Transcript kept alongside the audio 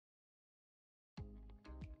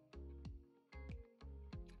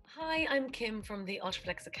Hi, I'm Kim from the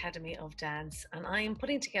Ultraflex Academy of Dance, and I am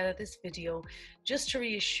putting together this video just to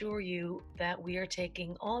reassure you that we are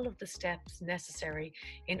taking all of the steps necessary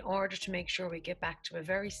in order to make sure we get back to a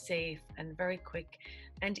very safe and very quick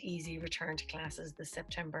and easy return to classes this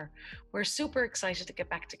September. We're super excited to get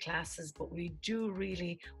back to classes, but we do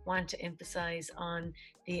really want to emphasize on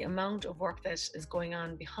the amount of work that is going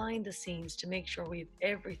on behind the scenes to make sure we have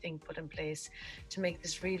everything put in place to make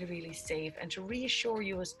this really, really safe, and to reassure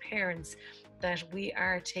you as parents that we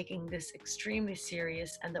are taking this extremely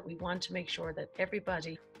serious and that we want to make sure that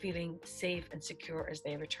everybody feeling safe and secure as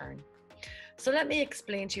they return. So let me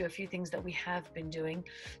explain to you a few things that we have been doing.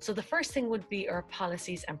 So the first thing would be our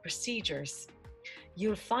policies and procedures.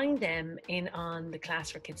 You'll find them on the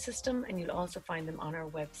Class for Kids system, and you'll also find them on our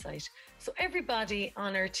website. So everybody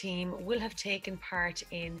on our team will have taken part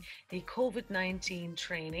in the COVID-19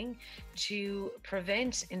 training to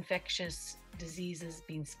prevent infectious diseases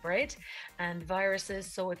being spread and viruses.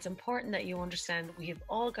 So it's important that you understand we have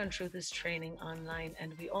all gone through this training online,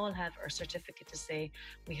 and we all have our certificate to say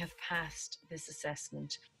we have passed this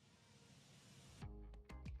assessment.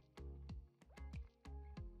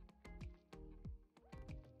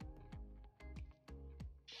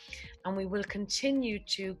 And we will continue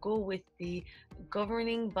to go with the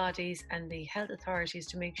governing bodies and the health authorities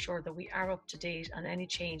to make sure that we are up to date on any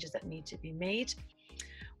changes that need to be made.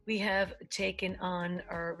 We have taken on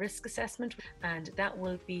our risk assessment, and that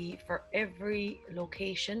will be for every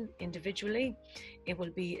location individually. It will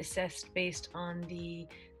be assessed based on the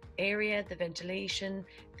area, the ventilation,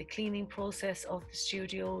 the cleaning process of the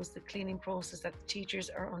studios, the cleaning process that the teachers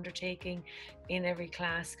are undertaking in every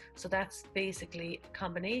class. So that's basically a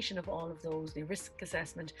combination of all of those. The risk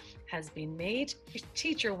assessment has been made. Each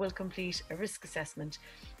teacher will complete a risk assessment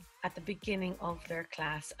at the beginning of their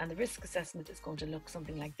class, and the risk assessment is going to look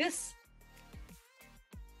something like this.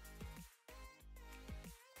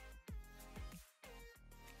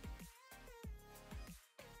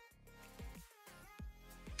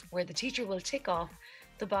 Where the teacher will tick off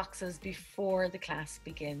the boxes before the class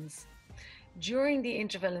begins. During the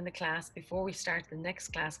interval in the class, before we start the next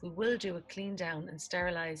class, we will do a clean down and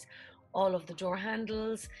sterilize all of the door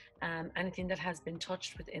handles, anything that has been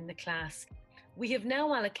touched within the class. We have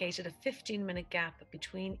now allocated a 15-minute gap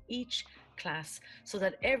between each class so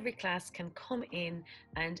that every class can come in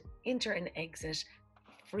and enter and exit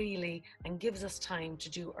freely, and gives us time to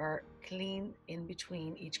do our clean in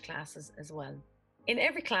between each classes as well. In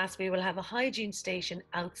every class, we will have a hygiene station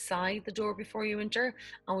outside the door before you enter,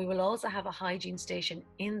 and we will also have a hygiene station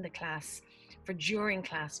in the class for during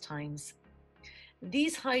class times.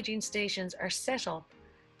 These hygiene stations are set up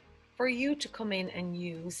for you to come in and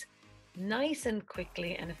use nice and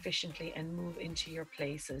quickly and efficiently and move into your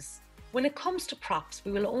places. When it comes to props,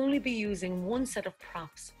 we will only be using one set of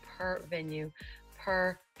props per venue,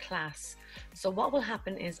 per class. So what will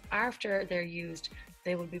happen is, after they're used,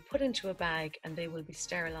 they will be put into a bag and they will be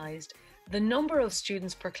sterilized. The number of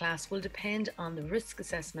students per class will depend on the risk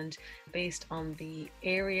assessment based on the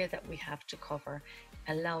area that we have to cover,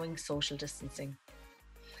 allowing social distancing.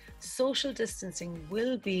 Social distancing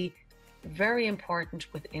will be very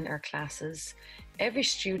important within our classes. Every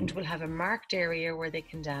student will have a marked area where they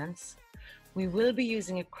can dance. We will be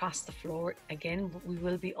using across the floor again, but we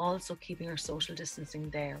will be also keeping our social distancing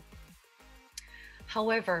there.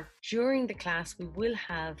 However, during the class, we will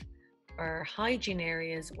have our hygiene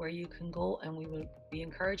areas where you can go, and we will be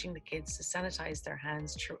encouraging the kids to sanitize their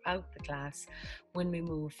hands throughout the class when we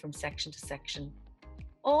move from section to section.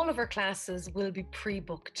 All of our classes will be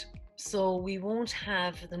pre-booked, so we won't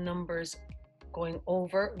have the numbers going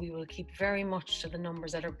over. We will keep very much to the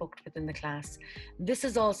numbers that are booked within the class. This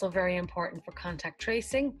is also very important for contact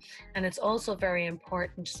tracing, and it's also very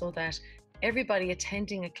important so that everybody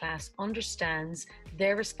attending a class understands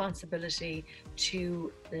their responsibility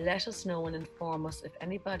to let us know and inform us if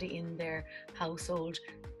anybody in their household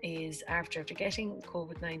is after getting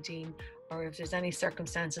COVID-19, or if there's any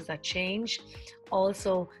circumstances that change.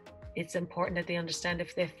 Also, it's important that they understand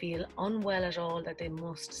if they feel unwell at all, that they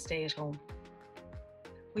must stay at home.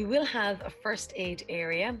 We will have a first aid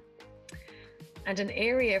area and an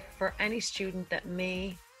area for any student that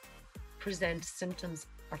may present symptoms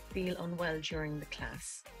or feel unwell during the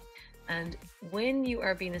class. And when you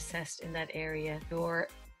are being assessed in that area, your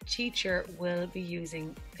teacher will be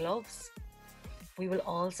using gloves. We will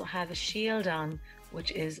also have a shield on,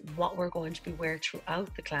 which is what we're going to be wearing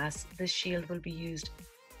throughout the class. This shield will be used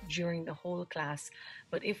during the whole class,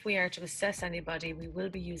 but if we are to assess anybody, we will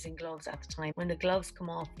be using gloves at the time. When the gloves come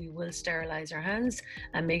off, we will sterilize our hands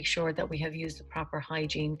and make sure that we have used the proper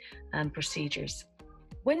hygiene procedures.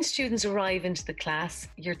 When students arrive into the class,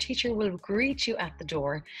 your teacher will greet you at the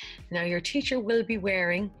door. Now, your teacher will be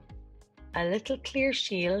wearing a little clear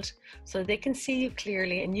shield so they can see you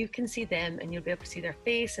clearly and you can see them, and you'll be able to see their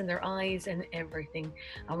face and their eyes and everything.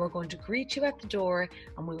 And we're going to greet you at the door,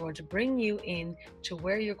 and we're going to bring you in to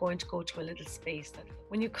where you're going to go to a little space. That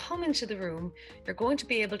when you come into the room, you're going to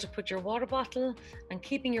be able to put your water bottle, and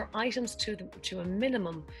keeping your items to a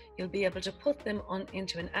minimum, you'll be able to put them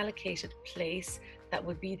into an allocated place that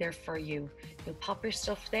would be there for you. You'll pop your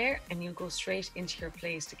stuff there and you'll go straight into your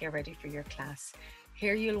place to get ready for your class.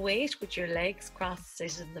 Here you'll wait with your legs crossed,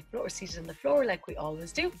 seated on the floor like we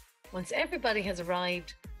always do. Once everybody has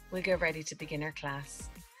arrived, we'll get ready to begin our class.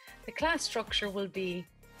 The class structure will be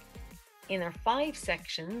in our 5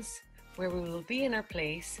 sections where we will be in our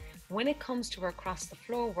place. When it comes to our across the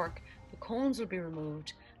floor work, the cones will be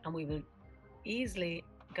removed and we will easily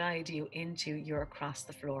guide you into your across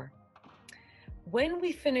the floor. When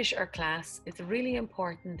we finish our class, it's really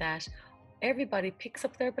important that everybody picks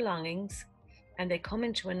up their belongings and they come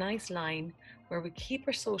into a nice line where we keep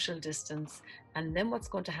our social distance. And then what's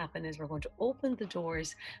going to happen is we're going to open the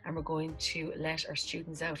doors and we're going to let our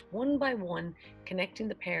students out one by one, connecting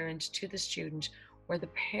the parent to the student, where the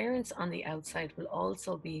parents on the outside will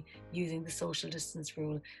also be using the social distance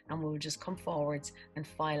rule, and we'll just come forwards and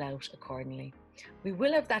file out accordingly. We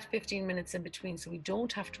will have that 15 minutes in between, so we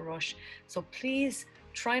don't have to rush. So please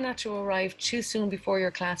try not to arrive too soon before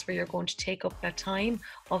your class, where you're going to take up that time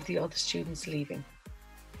of the other students leaving.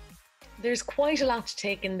 There's quite a lot to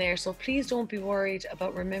take in there, so please don't be worried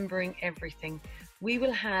about remembering everything. We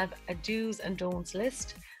will have a do's and don'ts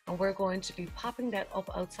list, and we're going to be popping that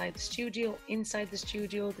up outside the studio. Inside the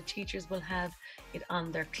studio, the teachers will have it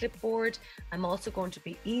on their clipboard. I'm also going to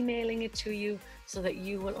be emailing it to you so that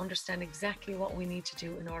you will understand exactly what we need to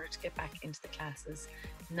do in order to get back into the classes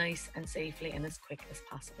nice and safely and as quick as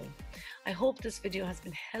possible. I hope this video has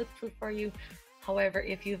been helpful for you. However,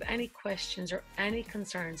 if you have any questions or any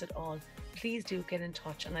concerns at all, please do get in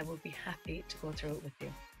touch and I will be happy to go through it with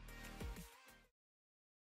you.